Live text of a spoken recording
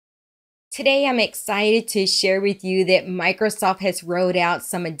Today, I'm excited to share with you that Microsoft has rolled out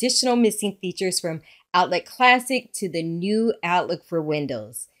some additional missing features from Outlook Classic to the new Outlook for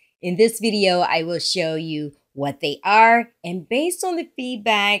Windows. In this video, I will show you what they are, and based on the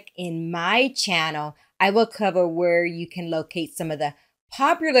feedback in my channel, I will cover where you can locate some of the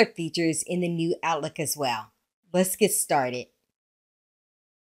popular features in the new Outlook as well. Let's get started.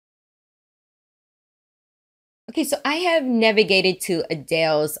 Okay, so I have navigated to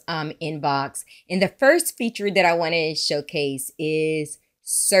Adele's inbox, and the first feature that I want to showcase is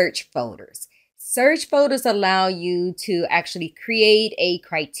search folders. Search folders allow you to actually create a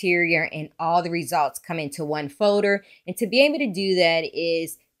criteria and all the results come into one folder. And to be able to do that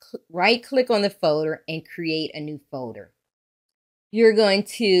is right-click on the folder and create a new folder. You're going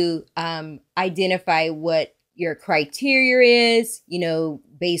to identify what your criteria is,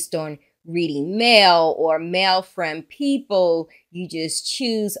 based on reading mail or mail from people. You just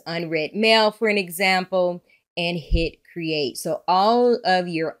choose unread mail, for an example, and hit create. So all of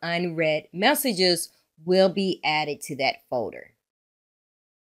your unread messages will be added to that folder.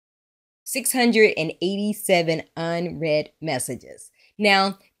 687 unread messages.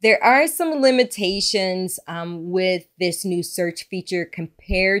 Now, there are some limitations with this new search feature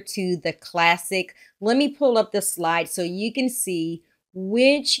compared to the classic. Let me pull up the slide so you can see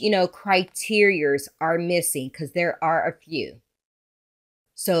which, criterias are missing, because there are a few.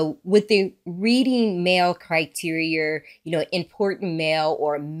 So with the reading mail criteria, important mail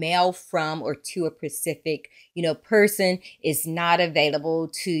or mail from or to a specific, person is not available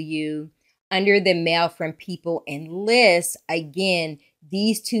to you. Under the mail from people and lists, again,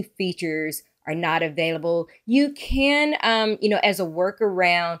 these two features are not available. You can, as a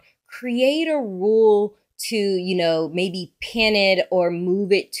workaround, create a rule to, maybe pin it or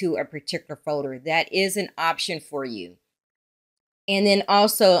move it to a particular folder. That is an option for you. And then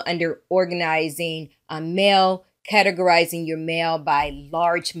also under organizing mail, categorizing your mail by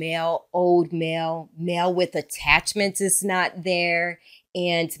large mail, old mail, mail with attachments is not there,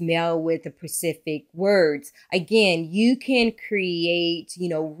 and mail with the specific words. Again, you can create,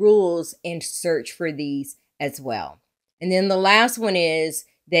 rules and search for these as well. And then the last one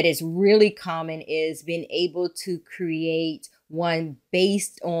that is really common is being able to create one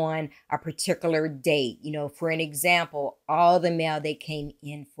based on a particular date. For an example, all the mail that came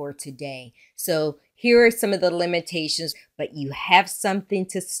in for today. So here are some of the limitations, but you have something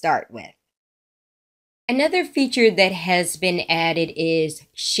to start with. Another feature that has been added is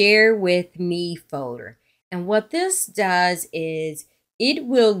Share With Me folder. And what this does is it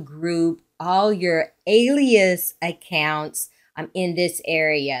will group all your Alias accounts in this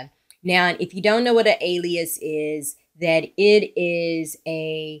area. Now, if you don't know what an alias is, that it is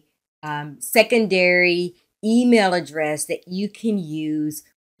a secondary email address that you can use.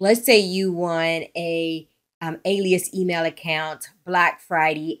 Let's say you want a alias email account Black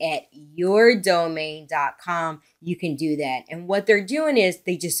Friday at yourdomain.com. You can do that. And what they're doing is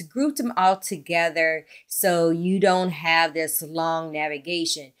they just grouped them all together so you don't have this long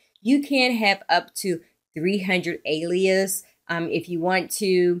navigation. You can have up to 300 alias if you want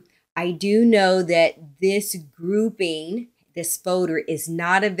to. I do know that this grouping, this folder, is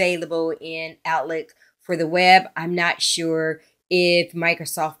not available in Outlook for the web. I'm not sure if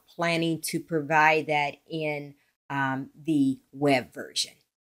Microsoft planning to provide that in the web version.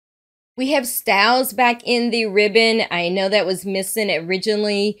 We have styles back in the ribbon. I know that was missing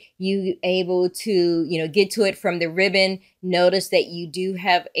originally. You able to, get to it from the ribbon. Notice that you do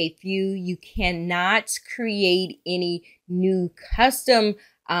have a few. You cannot create any new custom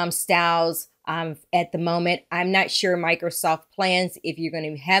styles at the moment. I'm not sure Microsoft plans if you're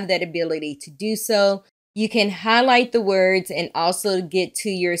going to have that ability to do so. You can highlight the words and also get to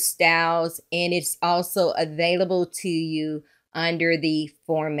your styles, and it's also available to you under the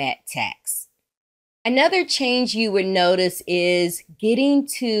format text. Another change you would notice is getting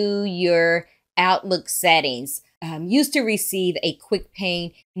to your Outlook settings. Used to receive a quick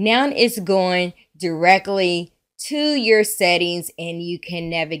pane. Now it's going directly to your settings and you can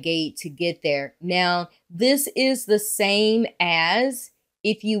navigate to get there. Now, this is the same as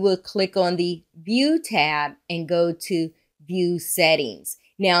if you will click on the View tab and go to View Settings.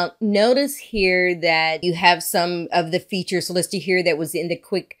 Now, notice here that you have some of the features listed here that was in the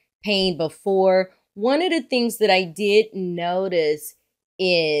quick pane before. One of the things that I did notice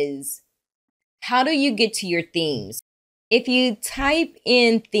is, how do you get to your themes? If you type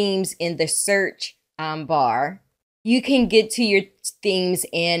in themes in the search bar, you can get to your themes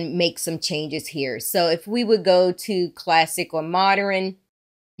and make some changes here. So if we would go to classic or modern,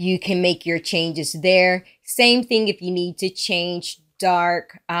 you can make your changes there. Same thing if you need to change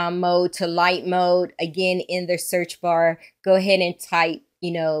dark mode to light mode. Again, in the search bar, go ahead and type,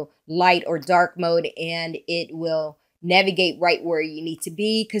 light or dark mode, and it will navigate right where you need to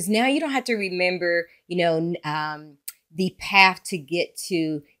be, because now you don't have to remember, the path to get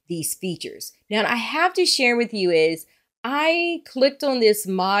to these features. Now, I have to share with you is I clicked on this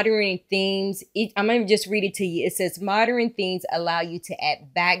modern themes. I'm going to just read it to you. It says modern themes allow you to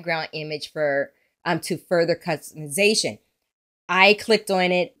add background image for to further customization. I clicked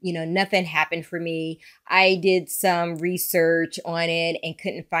on it, nothing happened for me. I did some research on it and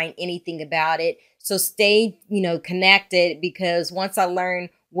couldn't find anything about it. So stay, connected, because once I learn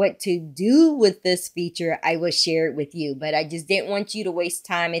what to do with this feature, I will share it with you. But I just didn't want you to waste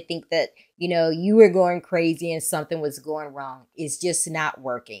time and think that, you were going crazy and something was going wrong. It's just not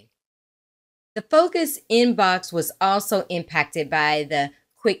working. The focus inbox was also impacted by the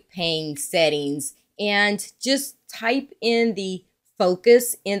quick pane settings, and just type in the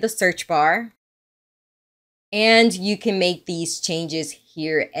focus in the search bar, and you can make these changes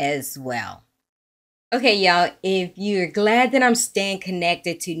here as well. Okay, y'all, if you're glad that I'm staying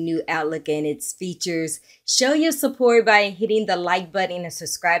connected to New Outlook and its features, show your support by hitting the like button and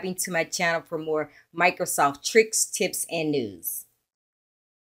subscribing to my channel for more Microsoft tricks, tips, and news.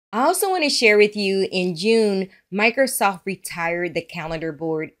 I also want to share with you, in June, Microsoft retired the calendar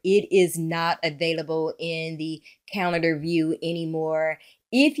board. It is not available in the calendar view anymore.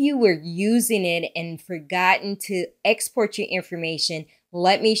 If you were using it and forgotten to export your information,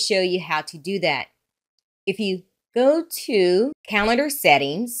 let me show you how to do that. If you go to calendar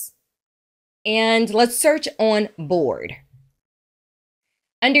settings, and let's search on board.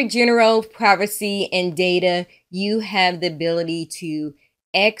 Under general, privacy, and data, you have the ability to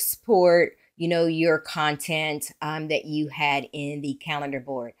export, your content that you had in the calendar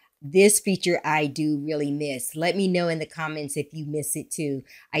board. This feature I do really miss. Let me know in the comments if you miss it too.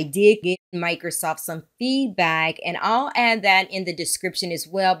 I did get Microsoft some feedback, and I'll add that in the description as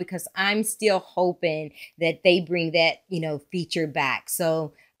well, because I'm still hoping that they bring that, feature back.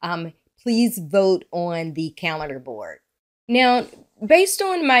 So please vote on the calendar board. Now, based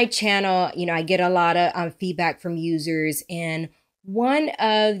on my channel, I get a lot of feedback from users, and one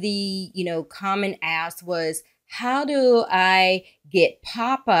of the, common asks was, how do I get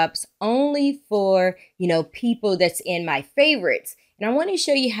pop-ups only for, people that's in my favorites? And I want to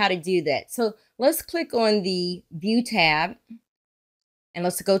show you how to do that. So let's click on the View tab, and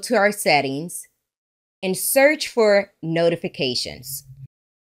let's go to our settings and search for notifications.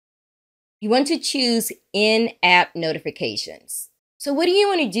 You want to choose in-app notifications. So what you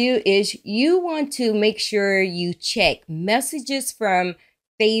want to do is you want to make sure you check messages from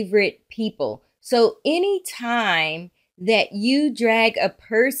favorite people. So anytime that you drag a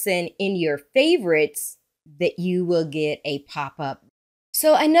person in your favorites, that you will get a pop-up.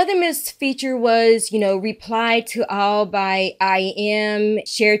 So another missed feature was, reply to all by IM,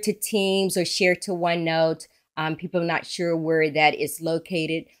 share to Teams, or share to OneNote. People are not sure where that is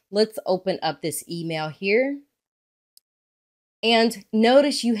located. Let's open up this email here. And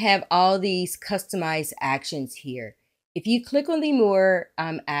notice you have all these customized actions here. If you click on the more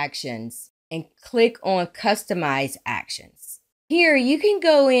actions and click on customize actions, here you can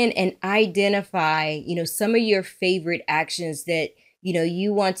go in and identify, some of your favorite actions that,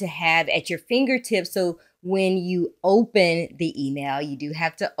 you want to have at your fingertips. So when you open the email, you do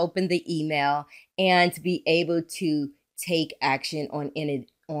have to open the email and be able to take action on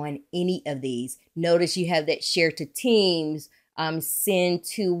any of these. Notice you have that share to Teams, send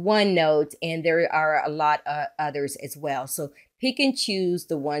to OneNote, and there are a lot of others as well. So pick and choose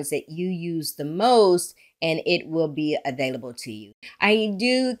the ones that you use the most, and it will be available to you. I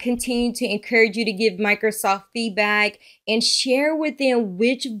do continue to encourage you to give Microsoft feedback and share with them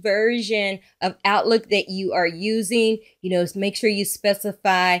which version of Outlook that you are using. Make sure you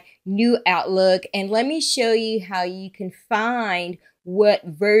specify New Outlook, and let me show you how you can find what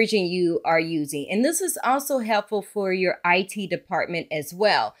version you are using. And this is also helpful for your IT department as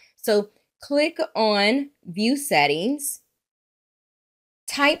well. So click on View Settings,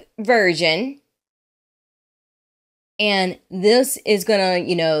 type version, and this is gonna,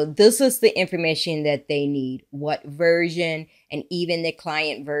 this is the information that they need, what version, and even the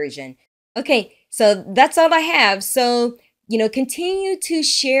client version. Okay, so that's all I have. So continue to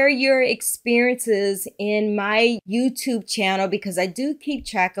share your experiences in my YouTube channel, because I do keep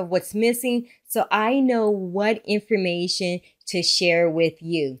track of what's missing, so I know what information to share with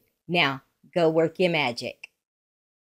you. Now, go work your magic.